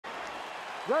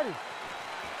Ready.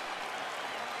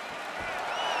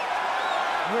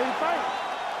 Ready to fight.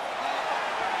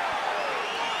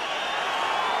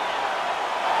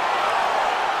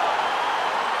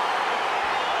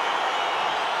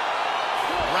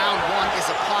 Round one is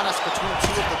upon us between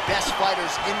two of the best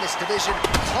fighters in this division.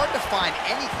 Hard to find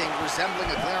anything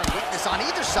resembling a glaring weakness on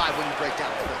either side when you break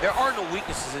down the film. There are no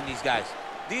weaknesses in these guys.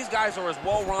 These guys are as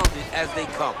well-rounded as they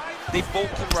come. They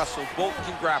both can wrestle, both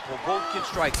can grapple, both can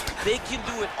strike. They can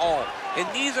do it all. And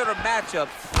these are the matchups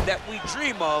that we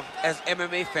dream of as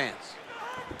MMA fans.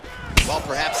 Well,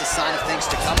 perhaps a sign of things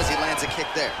to come as he lands a kick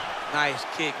there. Nice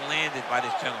kick landed by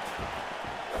this gentleman.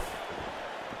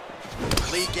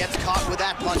 Lee gets caught with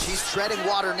that punch. He's treading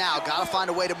water now. Gotta find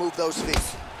a way to move those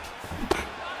feet.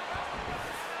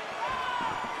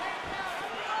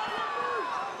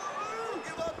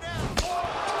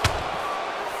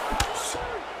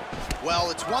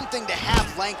 Well, it's one thing to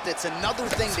have length, it's another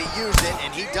thing to use it,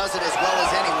 and he does it as well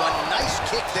as anyone. Nice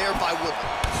kick there by Woodley.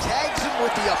 Tags him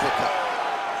with the uppercut.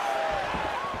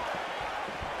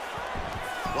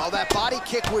 Well, that body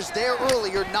kick was there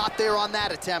earlier, not there on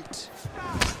that attempt.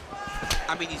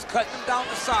 I mean, he's cutting them down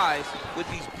to size with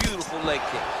these beautiful leg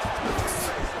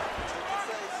kicks.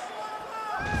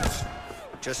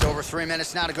 Just over 3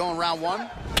 minutes now to go in round one.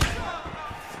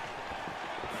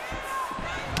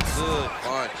 Good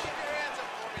punch.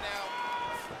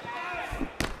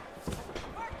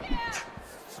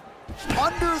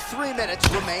 Under 3 minutes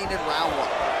remain in round one.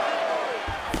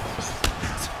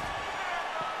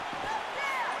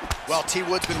 Well, T.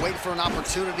 Wood's been waiting for an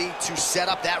opportunity to set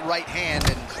up that right hand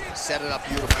and set it up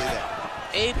beautifully there.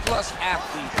 A-plus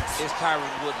athlete is Tyrone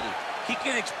Woodley. He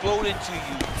can explode into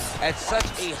you at such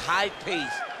a high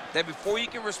pace that before you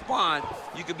can respond,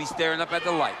 you could be staring up at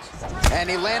the lights. And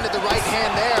he landed the right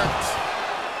hand there.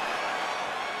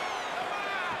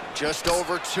 Just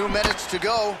over 2 minutes to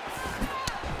go.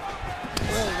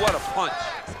 Ooh, what a punch.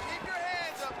 Keep your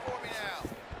hands up for me now.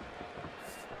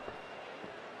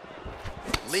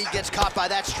 Lee gets caught by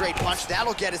that straight punch.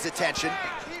 That'll get his attention.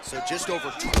 So just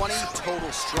over 20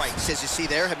 total strikes, as you see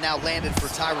there, have now landed for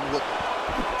Tyrone Woodley.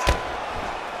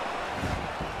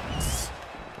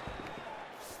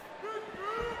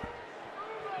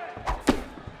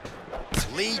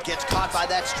 Lee gets caught by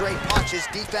that straight punch. His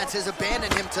defense has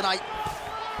abandoned him tonight.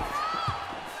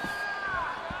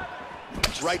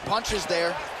 Right punches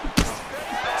there.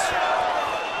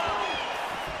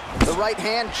 The right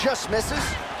hand just misses.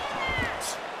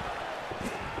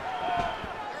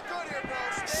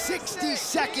 60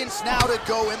 seconds now to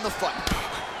go in the fight.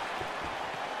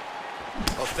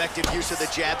 Effective use of the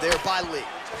jab there by Lee.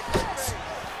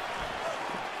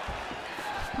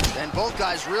 And both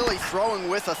guys really throwing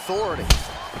with authority.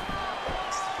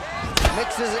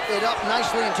 Mixes it up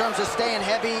nicely in terms of staying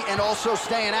heavy and also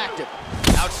staying active.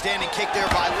 Outstanding kick there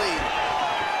by Lee.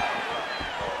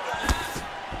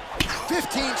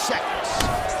 15 seconds.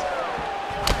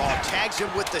 Oh, tags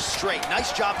him with the straight.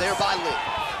 Nice job there by Lee.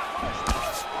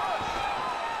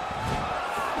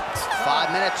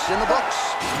 5 minutes in the books.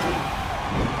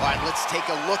 All right, let's take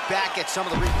a look back at some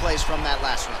of the replays from that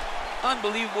last round.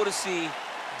 Unbelievable to see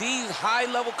these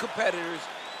high-level competitors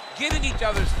get in each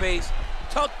other's face,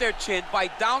 tuck their chin,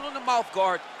 bite down on the mouth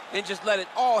guard, and just let it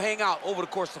all hang out over the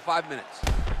course of 5 minutes.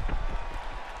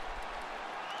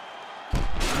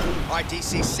 All right,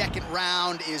 DC, second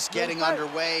round is getting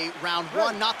underway. Round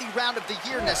one, not the round of the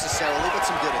year necessarily, but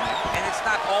some good in there. And it's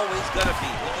not always gonna be.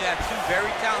 When you have two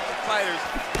very talented fighters,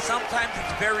 sometimes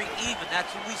it's very even. That's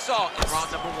what we saw in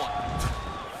round number one.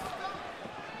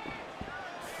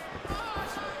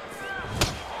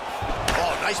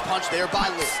 Oh, nice punch there by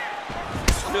Lee.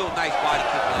 Real nice body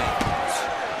kick land.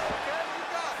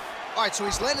 All right, so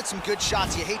he's landed some good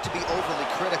shots. You hate to be overly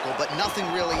critical, but nothing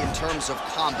really in terms of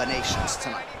combinations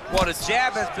tonight. Well, the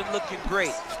jab has been looking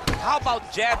great. How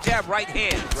about jab, jab, right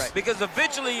hand? Right. Because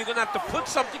eventually you're gonna have to put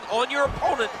something on your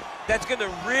opponent that's gonna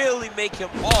really make him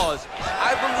pause.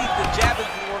 I believe the jab has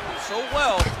been working so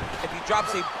well, if he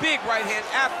drops a big right hand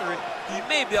after it, he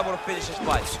may be able to finish his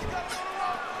fight.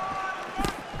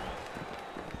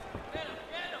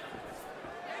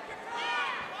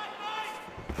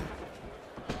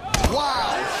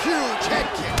 Wow, huge head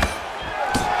kick.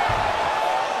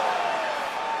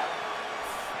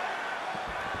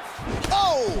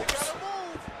 Oh!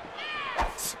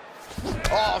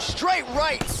 Oh, straight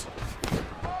right.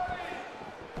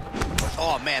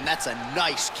 Oh, man, that's a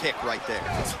nice kick right there.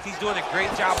 He's doing a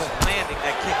great job of landing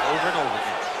that kick over and over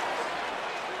again.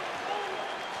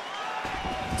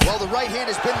 Well, the right hand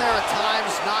has been there at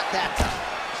times, not that time.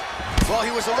 Well,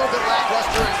 he was a little bit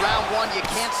lackluster in round one. You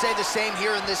can't say the same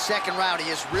here in this second round. He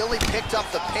has really picked up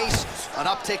the pace, an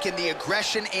uptick in the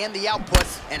aggression and the output,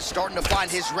 and starting to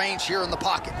find his range here in the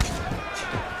pocket.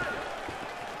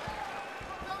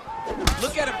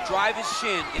 Look at him drive his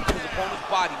shin into his opponent's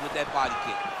body with that body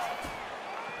kick.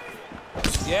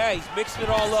 Yeah, he's mixing it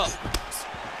all up.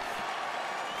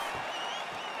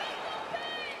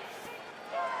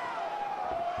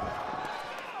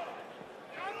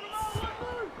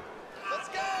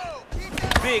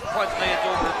 Big punch lands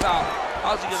over the top.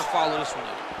 How's he gonna follow this one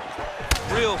up?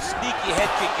 Real sneaky head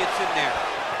kick gets in there.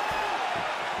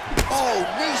 Oh,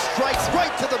 knee strikes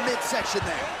right to the midsection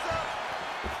there.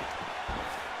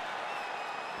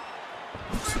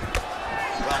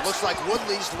 Well, looks like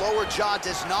Woodley's lower jaw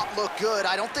does not look good.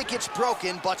 I don't think it's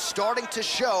broken, but starting to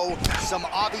show some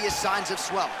obvious signs of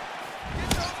swelling.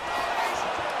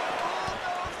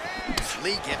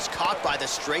 Lee gets caught by the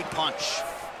straight punch.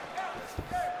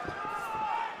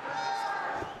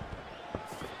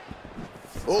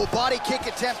 Oh, body kick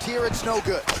attempt here, it's no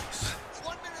good.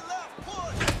 1 minute left,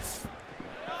 push.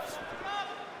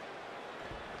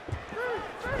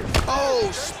 Oh,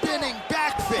 spinning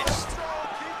back fist.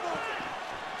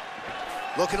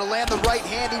 Looking to land the right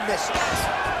hand, he misses.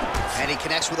 And he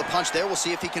connects with a punch there. We'll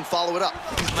see if he can follow it up.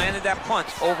 He's landed that punch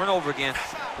over and over again.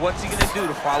 What's he gonna do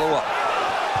to follow up?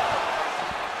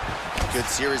 Good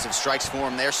series of strikes for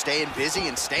him there, staying busy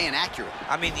and staying accurate.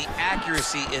 I mean, the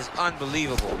accuracy is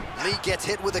unbelievable. Lee gets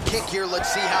hit with a kick here.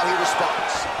 Let's see how he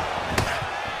responds.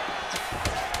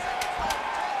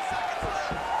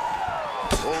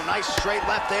 Oh, nice straight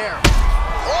left there.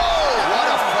 Oh, what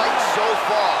a fight so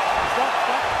far.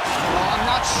 Well, I'm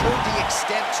not sure the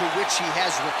extent to which he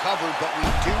has recovered, but we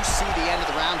do see the end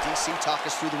of the round. DC, talk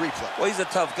us through the replay. Well, he's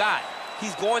a tough guy.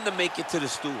 He's going to make it to the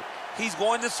stool. He's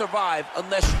going to survive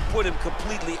unless you put him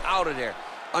completely out of there.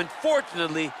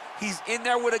 Unfortunately, he's in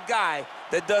there with a guy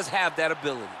that does have that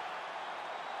ability.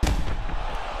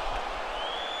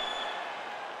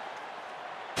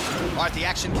 All right, the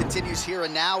action continues here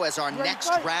and now as our next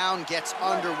round gets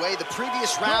underway. The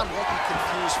previous round won't be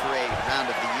confused for a round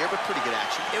of the year, but pretty good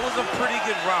action. It was a pretty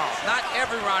good round. Not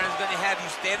every round is going to have you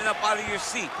standing up out of your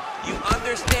seat. You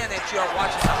understand that you are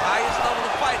watching the highest level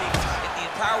of fighting in the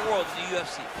entire world in the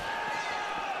UFC.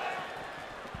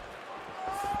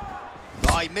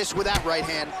 Oh, he missed with that right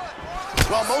hand.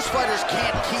 Well, most fighters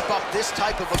can't keep up this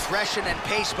type of aggression and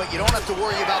pace, but you don't have to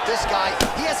worry about this guy.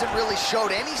 He hasn't really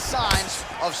showed any signs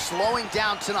of slowing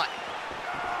down tonight.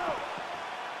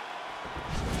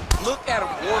 Look at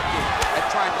him working at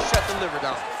trying to shut the liver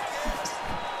down.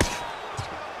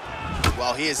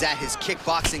 Well, he is at his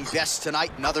kickboxing best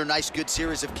tonight. Another nice, good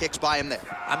series of kicks by him there.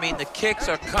 I mean, the kicks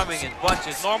are coming in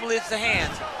bunches. Normally, it's the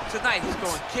hands. Tonight, he's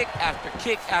throwing kick after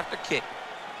kick after kick.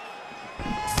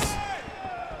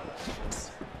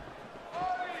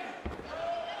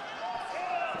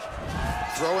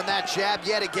 Throwing that jab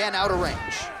yet again out of range.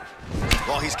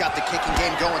 Well, he's got the kicking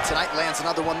game going tonight. Lands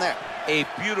another one there. A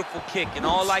beautiful kick and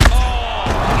all like, oh!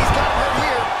 He's got hurt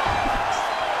here.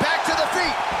 Back to the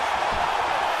feet.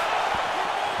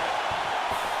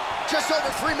 Just over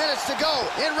 3 minutes to go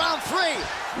in round 3.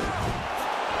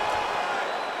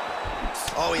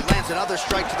 Oh, he lands another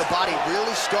strike to the body,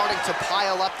 really starting to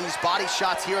pile up these body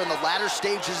shots here in the latter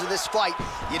stages of this fight.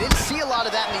 You didn't see a lot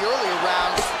of that in the earlier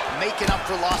rounds, making up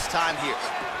for lost time here.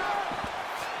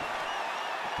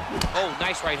 Oh,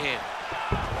 nice right hand.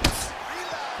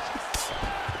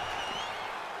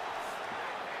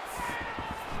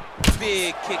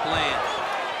 Big kick lands.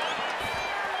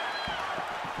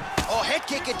 Oh, head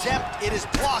kick attempt. It is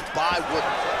blocked by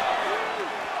Woodley.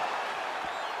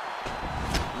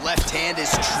 Left hand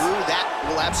is true. That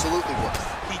will absolutely work.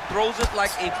 He throws it like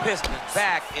a piston,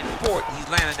 back and forth. He's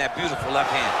landing that beautiful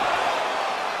left hand.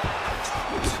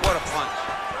 What a punch.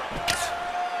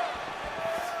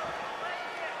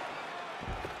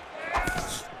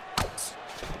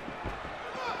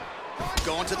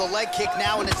 Going to the leg kick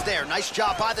now, and it's there. Nice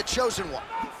job by the chosen one.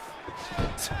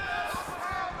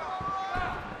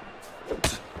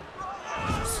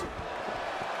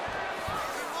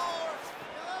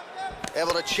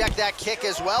 Able to check that kick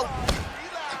as well.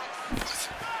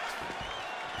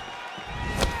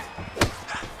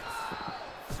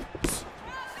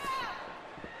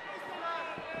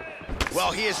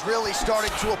 Well, he is really starting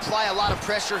to apply a lot of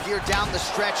pressure here down the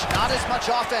stretch. Not as much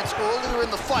offense earlier in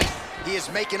the fight. He is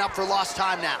making up for lost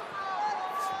time now.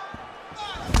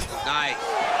 Nice.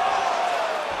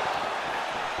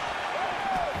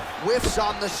 Whiffs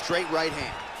on the straight right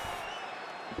hand.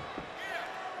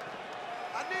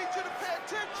 I need you to pay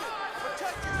attention.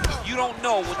 Protect yourself. You don't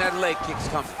know when that leg kick's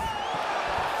coming.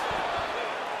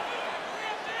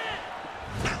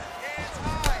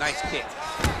 nice kick.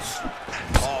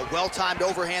 Oh, well-timed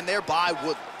overhand there by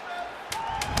Woodley.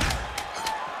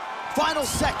 Final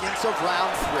seconds of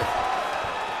round 3.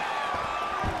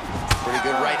 Pretty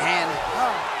good right hand.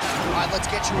 All right, let's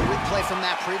get you a replay from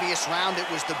that previous round. It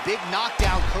was the big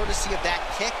knockdown courtesy of that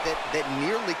kick that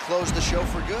nearly closed the show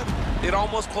for good. It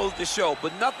almost closed the show,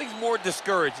 but nothing's more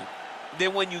discouraging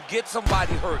than when you get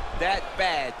somebody hurt that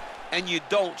bad and you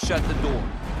don't shut the door.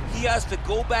 He has to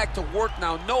go back to work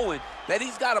now knowing that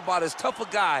he's got about as tough a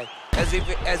guy as he's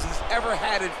ever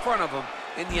had in front of him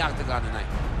in the octagon tonight.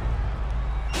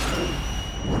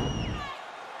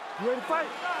 You ready to fight?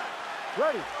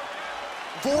 Ready.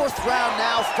 4th round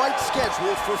now, fight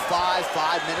scheduled for 5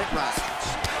 5-minute rounds.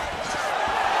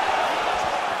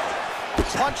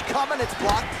 Punch coming, it's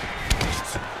blocked.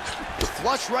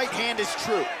 Flush right hand is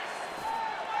true.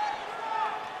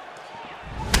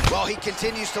 Well, he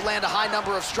continues to land a high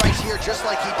number of strikes here, just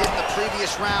like he did in the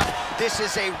previous round. This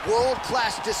is a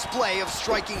world-class display of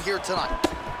striking here tonight.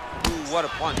 Ooh, what a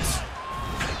punch.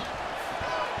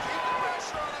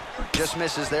 Just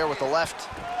misses there with the left.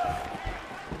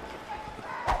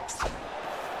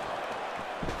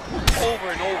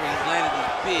 Over and over, he's landed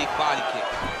these big body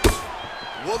kicks.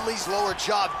 Woodley's lower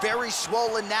jaw very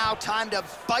swollen now. Time to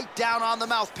bite down on the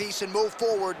mouthpiece and move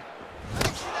forward.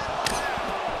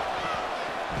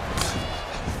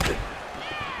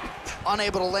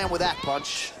 Unable to land with that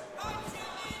punch.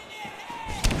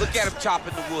 Look at him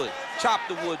chopping the wood. Chop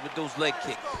the wood with those leg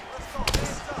kicks.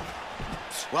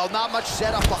 Well, not much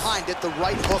setup behind it. The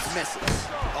right hook misses.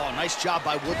 Oh, nice job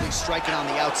by Woodley striking on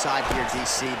the outside here,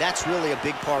 DC. That's really a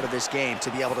big part of his game,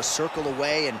 to be able to circle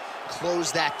away and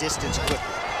close that distance quickly.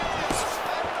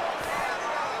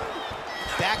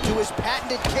 Back to his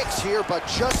patented kicks here, but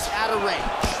just out of range.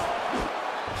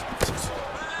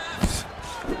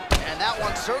 And that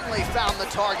one certainly found the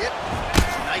target.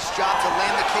 Nice job to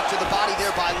land the kick to the body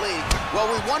there by Lee. Well,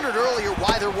 we wondered earlier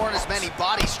why there weren't as many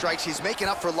body strikes. He's making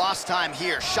up for lost time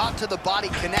here. Shot to the body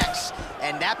connects,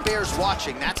 and that bears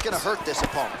watching. That's going to hurt this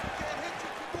opponent.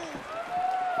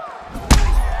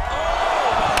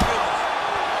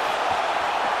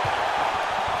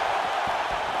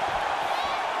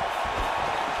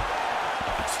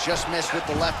 Just missed with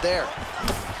the left there.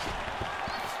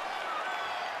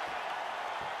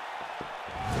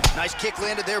 Nice kick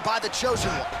landed there by the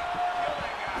chosen one.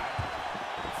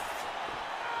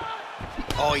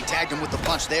 Oh, he tagged him with the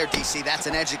punch there, DC. That's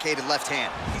an educated left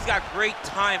hand. He's got great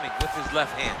timing with his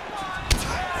left hand.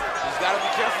 He's got to be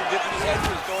careful dipping his head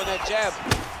when he's throwing that jab.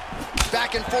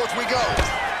 Back and forth we go.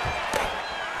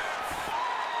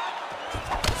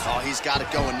 Oh, he's got it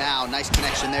going now. Nice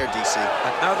connection there, DC.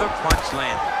 Another punch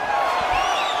landed.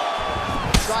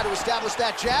 Try to establish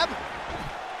that jab.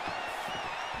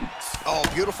 Oh,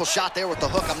 beautiful shot there with the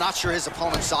hook. I'm not sure his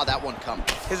opponent saw that one coming.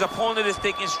 His opponent is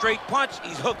taking straight punch.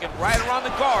 He's hooking right around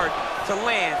the guard to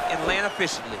land and land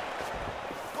efficiently.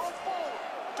 Go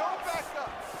forward. Don't back up.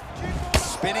 Keep moving.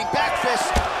 Spinning back fist.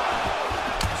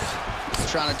 He's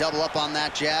trying to double up on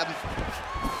that jab.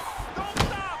 Don't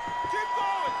stop. Keep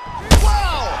going.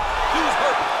 Wow! Dude's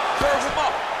hurt. Serve him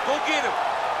up. Go get him.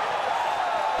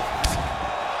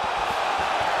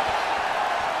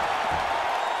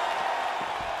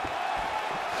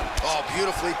 Oh,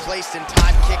 beautifully placed and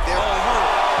timed kick there. Oh,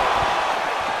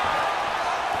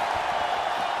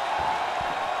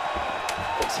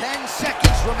 10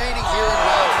 seconds remaining here in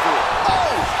round 4.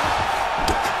 Oh!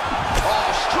 Oh,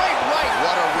 straight right.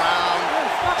 What a round.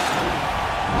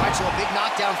 All right, so a big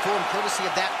knockdown for him, courtesy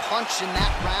of that punch in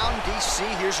that round. DC,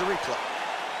 here's a replay.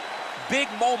 big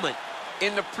moment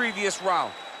in the previous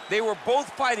round. They were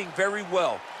both fighting very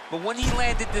well, but when he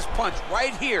landed this punch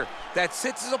right here that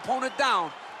sits his opponent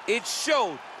down, it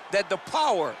showed that the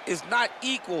power is not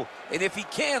equal, and if he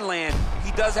can land,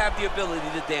 he does have the ability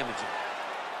to damage him.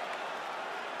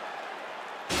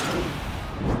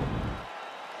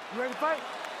 You ready to fight?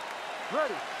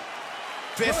 Ready.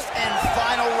 Fifth and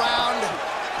final round.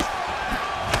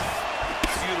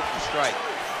 Beautiful strike.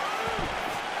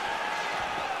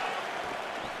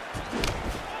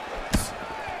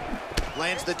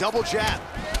 Lands the double jab.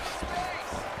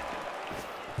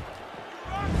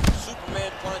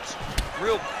 Superman punch,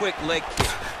 real quick leg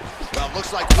kick. Well, it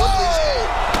looks like Woodley's...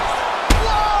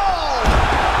 Whoa!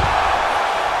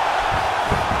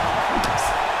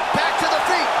 Back to the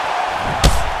feet.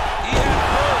 He had him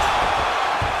hurt.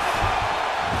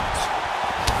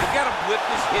 They got him whip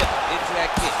his hip into that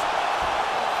kick.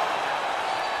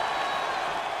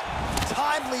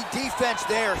 Timely defense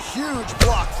there. Huge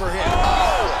block for him.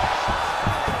 Oh!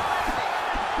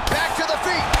 Back to the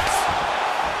feet.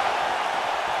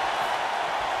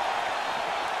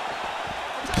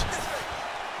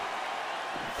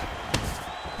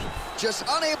 just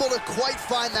unable to quite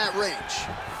find that range.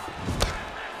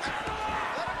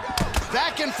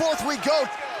 Back and forth we go.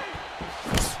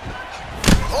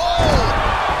 Oh!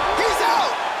 He's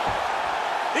out!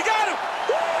 He got him!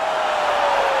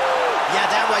 Yeah,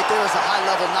 that right there is a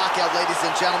high-level knockout, ladies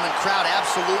and gentlemen. Crowd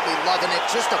absolutely loving it.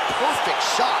 Just a perfect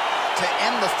shot to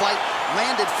end the fight.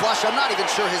 Landed flush. I'm not even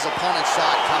sure his opponent saw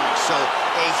it coming. So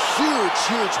a huge,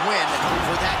 huge win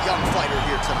for that young fighter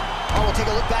here tonight. Oh, we'll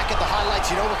take a look back at the highlights.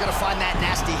 You know we're going to find that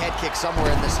nasty head kick somewhere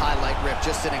in this highlight rip.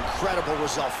 Just an incredible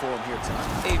result for him here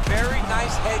tonight. A very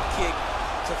nice head kick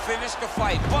to finish the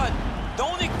fight, but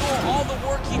don't ignore all the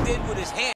work he did with his hands.